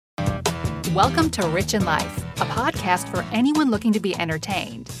Welcome to Rich in Life, a podcast for anyone looking to be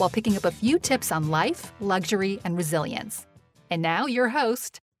entertained while picking up a few tips on life, luxury, and resilience. And now your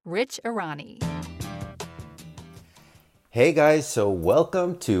host, Rich Irani. Hey guys, so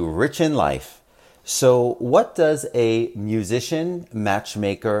welcome to Rich in Life. So what does a musician,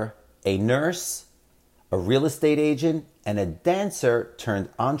 matchmaker, a nurse, a real estate agent, and a dancer turned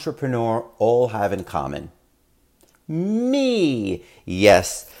entrepreneur all have in common? Me!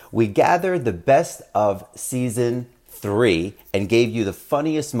 Yes, we gathered the best of season 3 and gave you the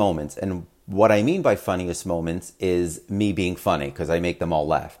funniest moments. And what I mean by funniest moments is me being funny, because I make them all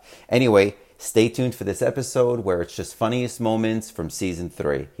laugh. Anyway, stay tuned for this episode where it's just funniest moments from season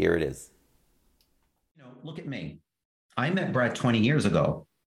 3. Here it is. Look at me. I met Brad 20 years ago.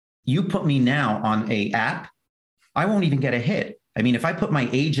 You put me now on a app, I won't even get a hit. I mean, if I put my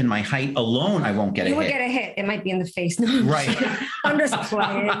age and my height alone, I won't get a hit. You would get a hit. It might be in the face. No, right. I'm just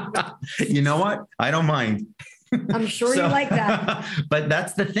playing. You know what? I don't mind. I'm sure you like that. But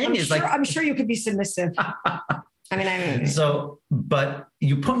that's the thing I'm sure you could be submissive. But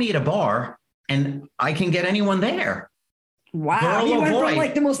you put me at a bar and I can get anyone there. Wow. Girl you or went boy. from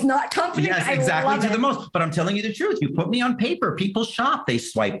like the most not confident. Yes, exactly, to the most. But I'm telling you the truth. You put me on paper. People shop. They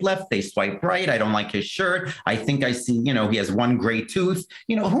swipe left. They swipe right. I don't like his shirt. I think I see, he has one gray tooth.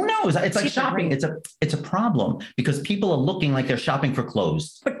 Who knows? It's like shopping. It's a problem because people are looking like they're shopping for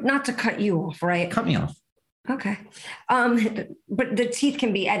clothes. But not to cut you off, right? Cut me off. Okay. But the teeth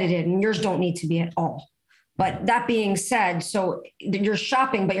can be edited and yours don't need to be at all. But that being said, so you're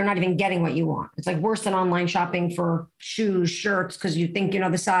shopping, but you're not even getting what you want. It's like worse than online shopping for shoes, shirts, because you think,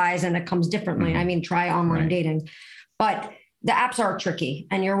 the size and it comes differently. Mm-hmm. I mean, try online dating. But the apps are tricky.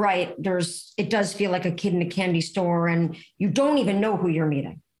 And you're right. It does feel like a kid in a candy store and you don't even know who you're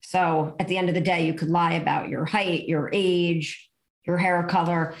meeting. So at the end of the day, you could lie about your height, your age, your hair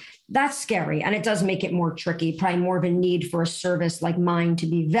color. That's scary. And it does make it more tricky, probably more of a need for a service like mine to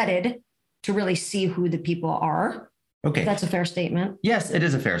be vetted to really see who the people are. Okay. That's a fair statement. Yes, it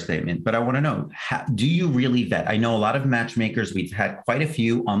is a fair statement, but I want to know, do you really vet? I know a lot of matchmakers. We've had quite a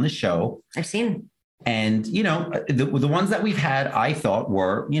few on the show. I've seen. And, the ones that we've had, I thought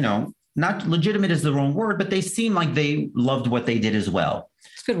were, not legitimate is the wrong word, but they seem like they loved what they did as well.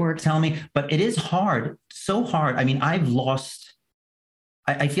 It's a good word. Tell me, but it is hard, so hard. I mean, I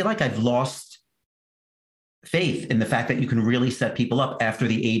feel like I've lost faith in the fact that you can really set people up after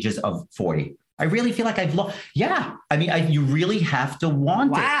the ages of 40. I really feel like I've lost. Yeah. I mean, you really have to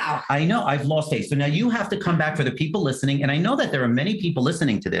want it. Wow. I know I've lost faith. So now you have to come back for the people listening. And I know that there are many people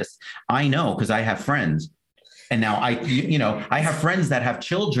listening to this. I know, because I have friends. And now I have friends that have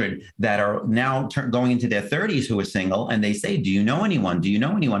children that are now going into their 30s who are single. And they say, do you know anyone? Do you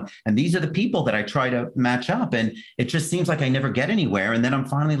know anyone? And these are the people that I try to match up. And it just seems like I never get anywhere. And then I'm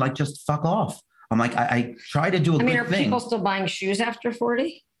finally like, just fuck off. I'm like, I try to do a good thing. Are people still buying shoes after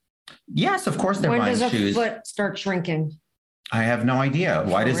 40? Yes, of course they're buying shoes. When does a foot start shrinking? I have no idea.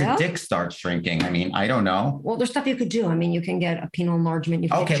 Why does a dick start shrinking? I mean, I don't know. Well, there's stuff you could do. I mean, you can get a penile enlargement.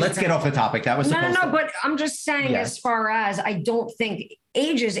 Okay, let's get off the topic. That was No, but I'm just saying, as far as I don't think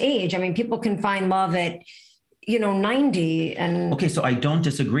age is age. I mean, people can find love at 90 and. Okay, so I don't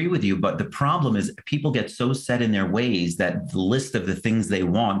disagree with you, but the problem is people get so set in their ways that the list of the things they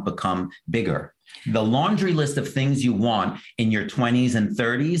want become bigger. The laundry list of things you want in your 20s and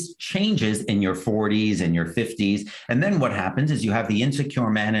 30s changes in your 40s and your 50s. And then what happens is you have the insecure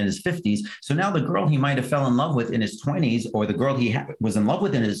man in his 50s. So now the girl he might have fell in love with in his 20s, or the girl he was in love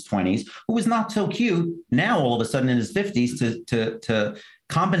with in his 20s, who was not so cute, now all of a sudden in his 50s to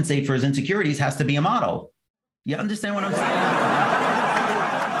compensate for his insecurities has to be a model. You understand what I'm saying?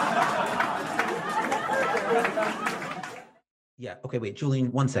 Yeah. Okay. Wait,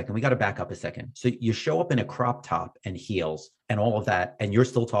 Julian, 1 second. We got to back up a second. So you show up in a crop top and heels and all of that, and you're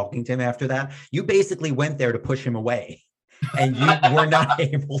still talking to him after that. You basically went there to push him away, and you were not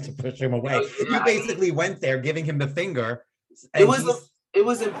able to push him away. Right. You basically went there giving him the finger. It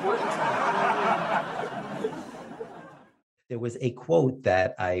was important. There was a quote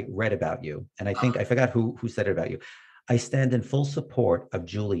that I read about you, and I think I forgot who said it about you. I stand in full support of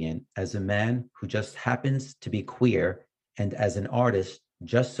Julian as a man who just happens to be queer and as an artist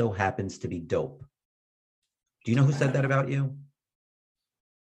just so happens to be dope. Do you know who said that about you?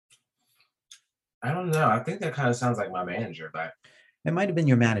 I don't know. I think that kind of sounds like my manager, but it might have been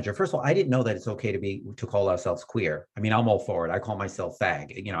your manager. First of all, I didn't know that it's okay to call ourselves queer. I mean, I'm all for it. I call myself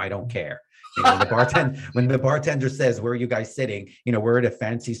fag. I don't care. When the bartender says, "Where are you guys sitting?" We're at a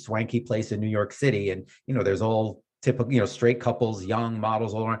fancy, swanky place in New York City, and there's all typical, straight couples, young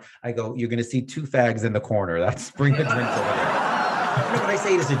models all around. I go, "You're going to see two fags in the corner. Bring the drinks over there." but I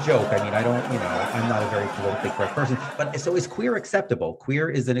say it as a joke. I mean, I don't, I'm not a very politically correct person. But so is queer acceptable? Queer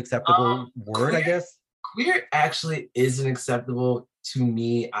is an acceptable word, I guess? Queer actually isn't acceptable to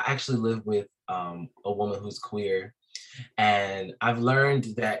me. I actually live with a woman who's queer. And I've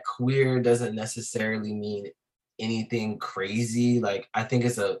learned that queer doesn't necessarily mean anything crazy. Like, I think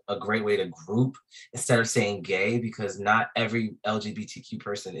it's a great way to group instead of saying gay, because not every LGBTQ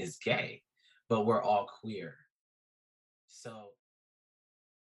person is gay, but we're all queer. So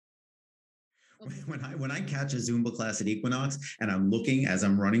when I catch a Zumba class at Equinox and I'm looking as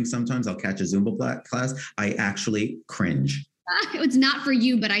I'm running, sometimes I'll catch a Zumba class, I actually cringe. It's not for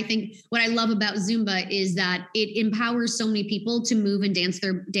you, but I think what I love about Zumba is that it empowers so many people to move and dance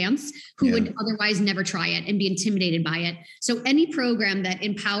their dance who would otherwise never try it and be intimidated by it. So any program that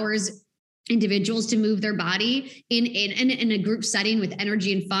empowers individuals to move their body in a group setting with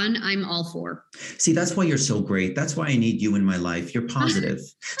energy and fun, I'm all for. See, that's why you're so great. That's why I need you in my life. You're positive.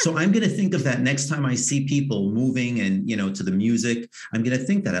 So I'm going to think of that next time I see people moving and, to the music. I'm going to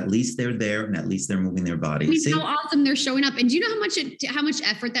think that at least they're there and at least they're moving their body. I mean, how awesome they're showing up. And do you know how much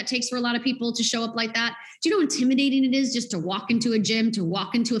effort that takes for a lot of people to show up like that? Do you know how intimidating it is just to walk into a gym, to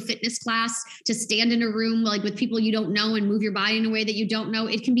walk into a fitness class, to stand in a room like with people you don't know and move your body in a way that you don't know?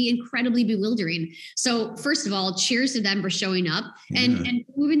 It can be incredibly bewildering. So first of all, cheers to them for showing up and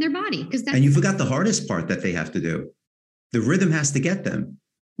moving their body. And you forgot the hardest part that they have to do. The rhythm has to get them.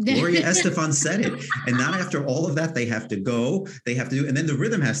 Gloria Estefan said it. And now after all of that, they have to go, they have to do, and then the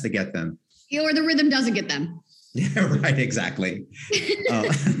rhythm has to get them. Or the rhythm doesn't get them. Yeah, right, exactly.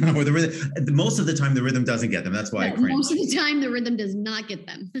 Or the rhythm, most of the time the rhythm doesn't get them. That's why I cringe. Most of the time the rhythm does not get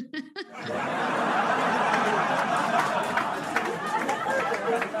them.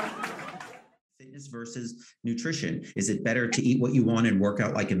 Fitness versus nutrition. Is it better to eat what you want and work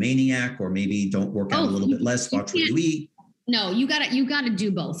out like a maniac, or maybe don't work out a little bit less, watch what you eat? No, you gotta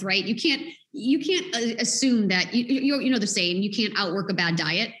do both, right? You can't assume that you know the saying, you can't outwork a bad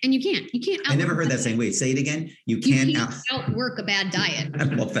diet, and you can't. I never heard that saying. Wait, say it again. You can't outwork a bad diet. I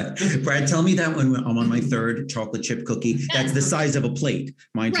love that. Brad, tell me that when I'm on my third chocolate chip cookie. That's the size of a plate,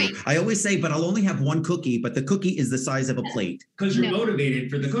 mind you. I always say, but I'll only have one cookie, but the cookie is the size of a plate. Because you're motivated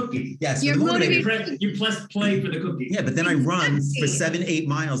for the cookie. Yes, you're motivated. You press play for the cookie. Yeah, but then I run for 7-8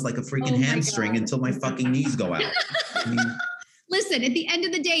 miles like a freaking hamstring until my fucking knees go out. I mean, listen, at the end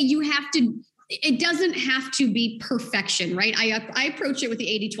of the day, it doesn't have to be perfection, right? I approach it with the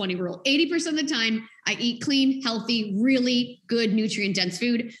 80-20 rule. 80% of the time, I eat clean, healthy, really good, nutrient-dense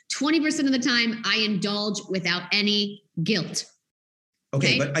food. 20% of the time, I indulge without any guilt.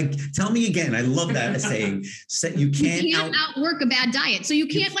 Okay, but tell me again. I love that saying. You can't outwork a bad diet. So you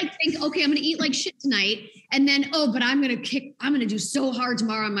can't think, okay, I'm going to eat like shit tonight, and then but I'm going to do so hard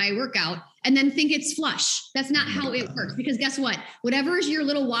tomorrow on my workout, and then think it's flush. That's not how it works. Because guess what? Whatever your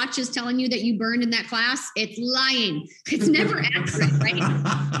little watch is telling you that you burned in that class, it's lying. It's never accurate, right?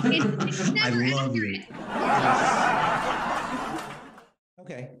 It's never accurate.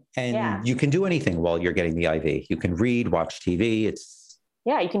 Okay, and you can do anything while you're getting the IV. You can read, watch TV.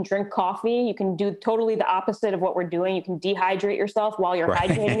 You can drink coffee. You can do totally the opposite of what we're doing. You can dehydrate yourself while you're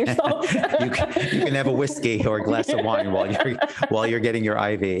hydrating yourself. you can have a whiskey or a glass of wine while you're getting your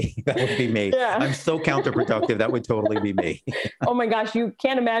IV. That would be me. Yeah. I'm so counterproductive. That would totally be me. Oh my gosh, you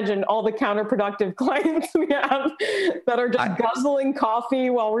can't imagine all the counterproductive clients we have that are just guzzling coffee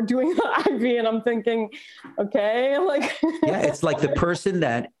while we're doing the IV. And I'm thinking, okay, it's like the person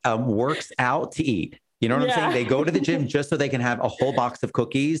that works out to eat. You know what I'm saying? They go to the gym just so they can have a whole box of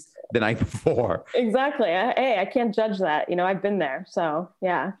cookies the night before. Exactly. Hey, I can't judge that. I've been there. So,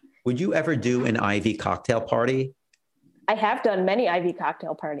 yeah. Would you ever do an IV cocktail party? I have done many IV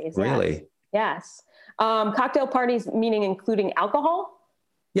cocktail parties. Really? Yes. Cocktail parties, meaning including alcohol?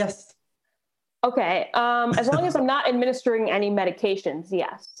 Yes. Okay. As long as I'm not administering any medications,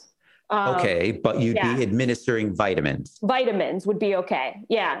 yes. Okay. But you'd be administering vitamins. Vitamins would be okay.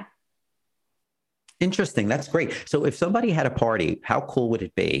 Yeah. Interesting. That's great. So if somebody had a party, how cool would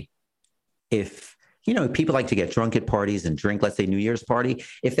it be if, people like to get drunk at parties and drink, let's say New Year's party,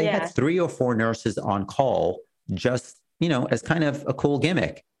 if they had 3 or 4 nurses on call, just, as kind of a cool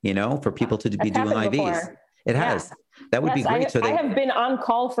gimmick, for people to be doing IVs. Before. It has. That would be great. I have been on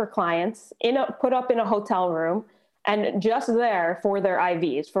call for clients put up in a hotel room and just there for their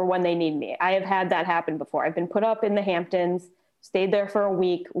IVs for when they need me. I have had that happen before. I've been put up in the Hamptons, stayed there for a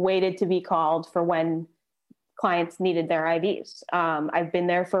week, waited to be called for when clients needed their IVs. I've been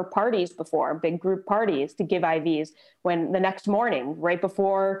there for parties before, big group parties to give IVs when the next morning, right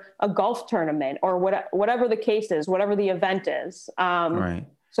before a golf tournament or whatever the case is, whatever the event is. Right.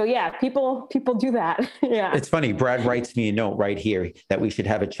 So yeah, people do that. Yeah. It's funny. Brad writes me a note right here that we should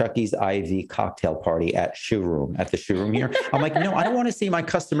have a Chucky's IV cocktail party at the shoe room here. I'm like, no, I don't want to see my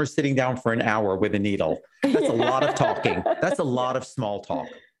customers sitting down for an hour with a needle. That's a lot of talking. That's a lot of small talk.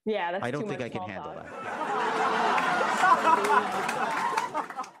 Yeah, that's I don't too think much I can small handle talk. that.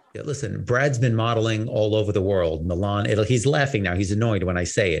 Yeah, listen, Brad's been modeling all over the world. Milan, he's laughing now. He's annoyed when I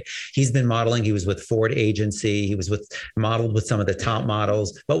say it. He's been modeling. He was with Ford Agency. He was modeled with some of the top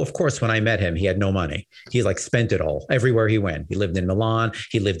models. But of course, when I met him, he had no money. He spent it all everywhere he went. He lived in Milan.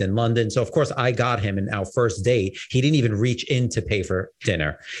 He lived in London. So of course, I got him in our first date. He didn't even reach in to pay for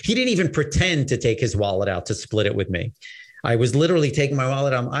dinner. He didn't even pretend to take his wallet out to split it with me. I was literally taking my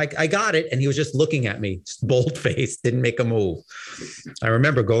wallet. I got it. And he was just looking at me, bold faced, didn't make a move. I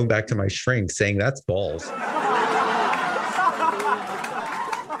remember going back to my shrink saying, that's balls.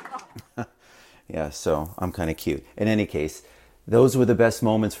 Yeah, so I'm kind of cute. In any case, those were the best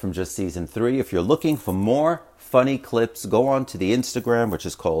moments from just season 3. If you're looking for more funny clips, go on to the Instagram, which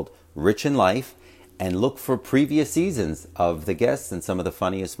is called Rich in Life, and look for previous seasons of the guests and some of the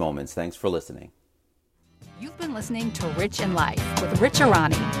funniest moments. Thanks for listening. You've been listening to Rich in Life with Rich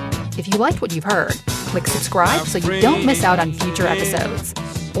Arani. If you liked what you've heard, click subscribe so you don't miss out on future episodes.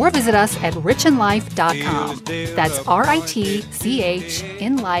 Or visit us at richinlife.com. That's RITCH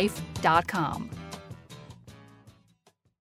in life.com.